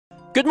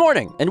Good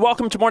morning, and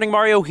welcome to Morning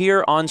Mario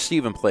here on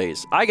Steven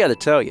Plays. I gotta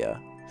tell you,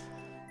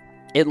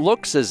 it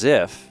looks as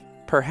if,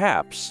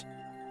 perhaps,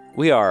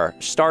 we are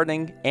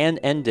starting and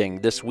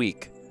ending this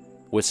week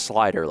with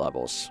slider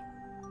levels.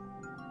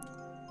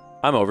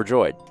 I'm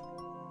overjoyed.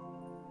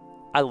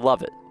 I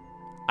love it.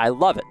 I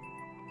love it.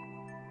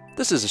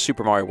 This is a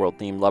Super Mario World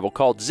themed level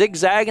called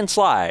Zigzag and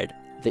Slide,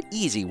 the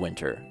Easy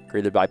Winter,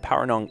 created by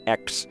PowerNong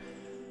X.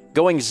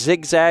 Going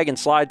zigzag and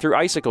slide through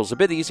icicles a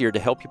bit easier to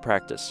help you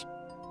practice.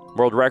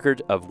 World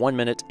record of 1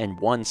 minute and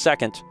 1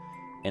 second,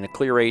 and a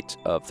clear rate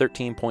of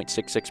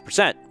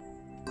 13.66%.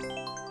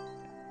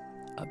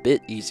 A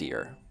bit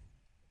easier.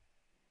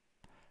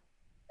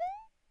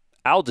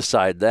 I'll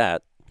decide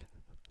that.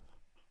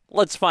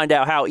 Let's find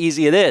out how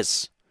easy it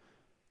is.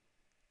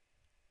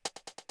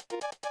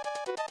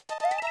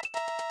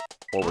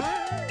 Well,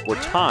 we're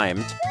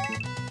timed.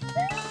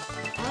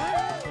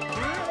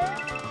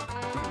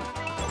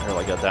 There,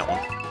 I got that one.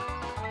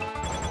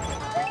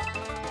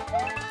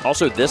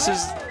 Also, this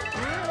is...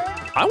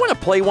 I want to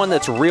play one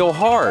that's real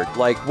hard.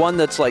 Like, one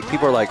that's like,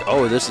 people are like,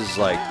 oh, this is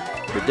like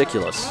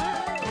ridiculous.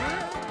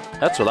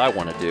 That's what I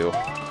want to do.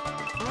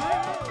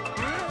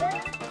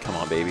 Come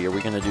on, baby. Are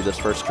we going to do this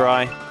first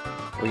try?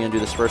 Are we going to do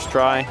this first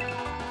try?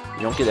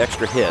 You don't get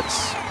extra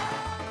hits.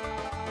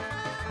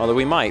 Although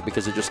we might,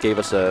 because it just gave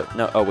us a...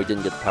 No, oh, we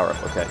didn't get the power-up.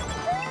 Okay.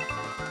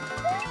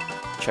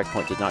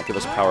 Checkpoint did not give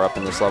us power-up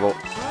in this level.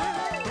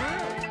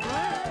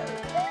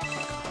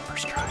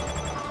 First try.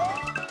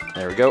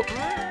 There we go.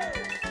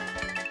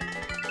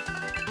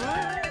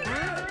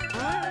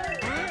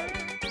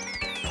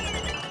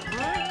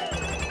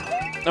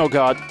 Oh,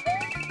 God.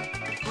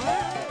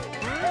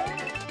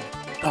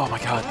 Oh, my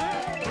God.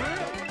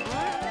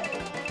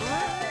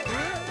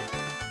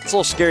 It's a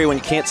little scary when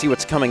you can't see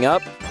what's coming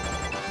up.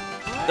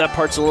 That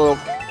part's a little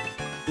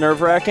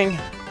nerve-wracking.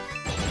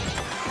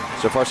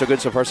 So far, so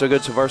good, so far, so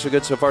good, so far, so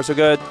good, so far, so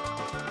good.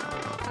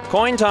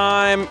 Coin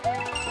time!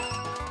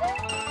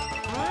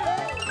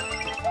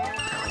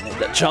 Really made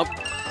that jump.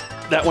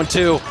 That one,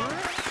 too.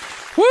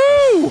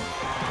 Woo!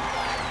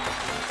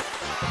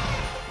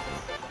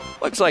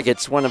 Looks like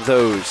it's one of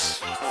those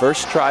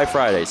first try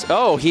Fridays.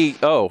 Oh, he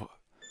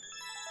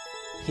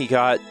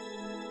got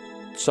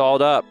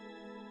sawed up.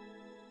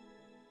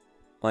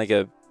 Like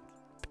a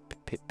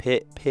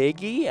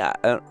piggy?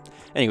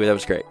 Anyway, that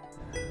was great.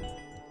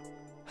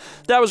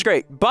 That was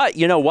great. But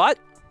you know what?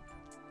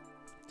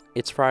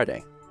 It's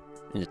Friday,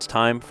 and it's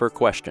time for a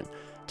question.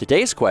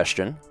 Today's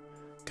question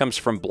comes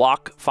from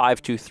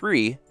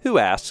Block523, who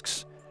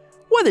asks,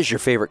 what is your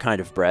favorite kind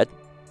of bread?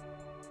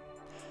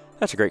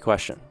 That's a great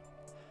question.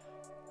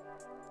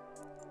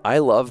 I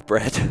love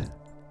bread.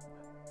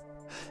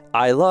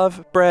 I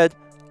love bread.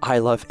 I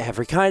love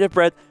every kind of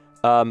bread.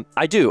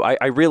 I do.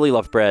 I really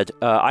love bread.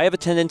 I have a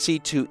tendency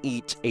to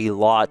eat a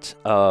lot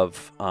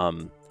of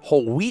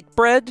whole wheat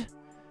bread.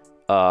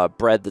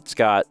 Bread that's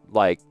got,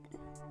 like,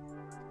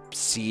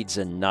 seeds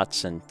and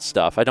nuts and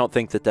stuff. I don't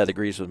think that that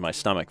agrees with my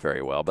stomach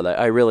very well, but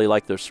I really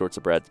like those sorts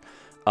of bread.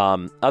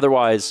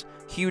 Otherwise,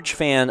 huge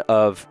fan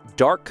of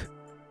dark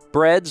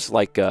breads,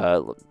 like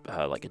a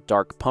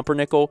dark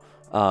pumpernickel.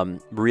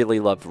 Really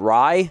love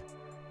rye.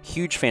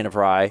 Huge fan of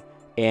rye.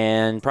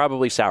 And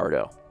probably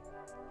sourdough.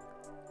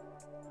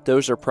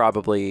 Those are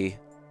probably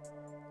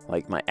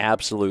like my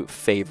absolute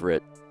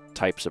favorite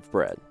types of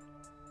bread.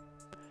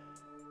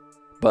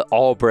 But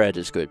all bread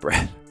is good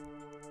bread.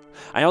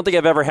 I don't think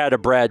I've ever had a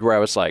bread where I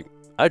was like,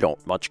 I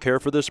don't much care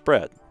for this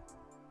bread.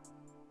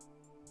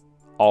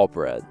 All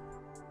bread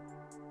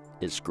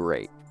is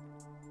great.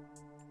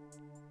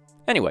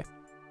 Anyway,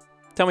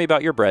 tell me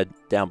about your bread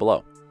down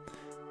below.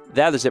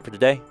 That is it for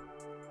today.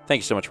 Thank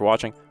you so much for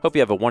watching. Hope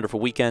you have a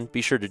wonderful weekend.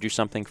 Be sure to do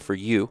something for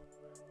you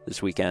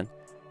this weekend.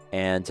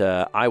 And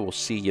I will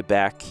see you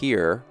back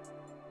here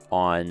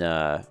on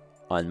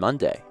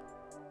Monday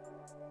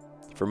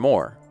for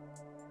more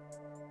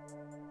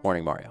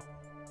Morning Mario.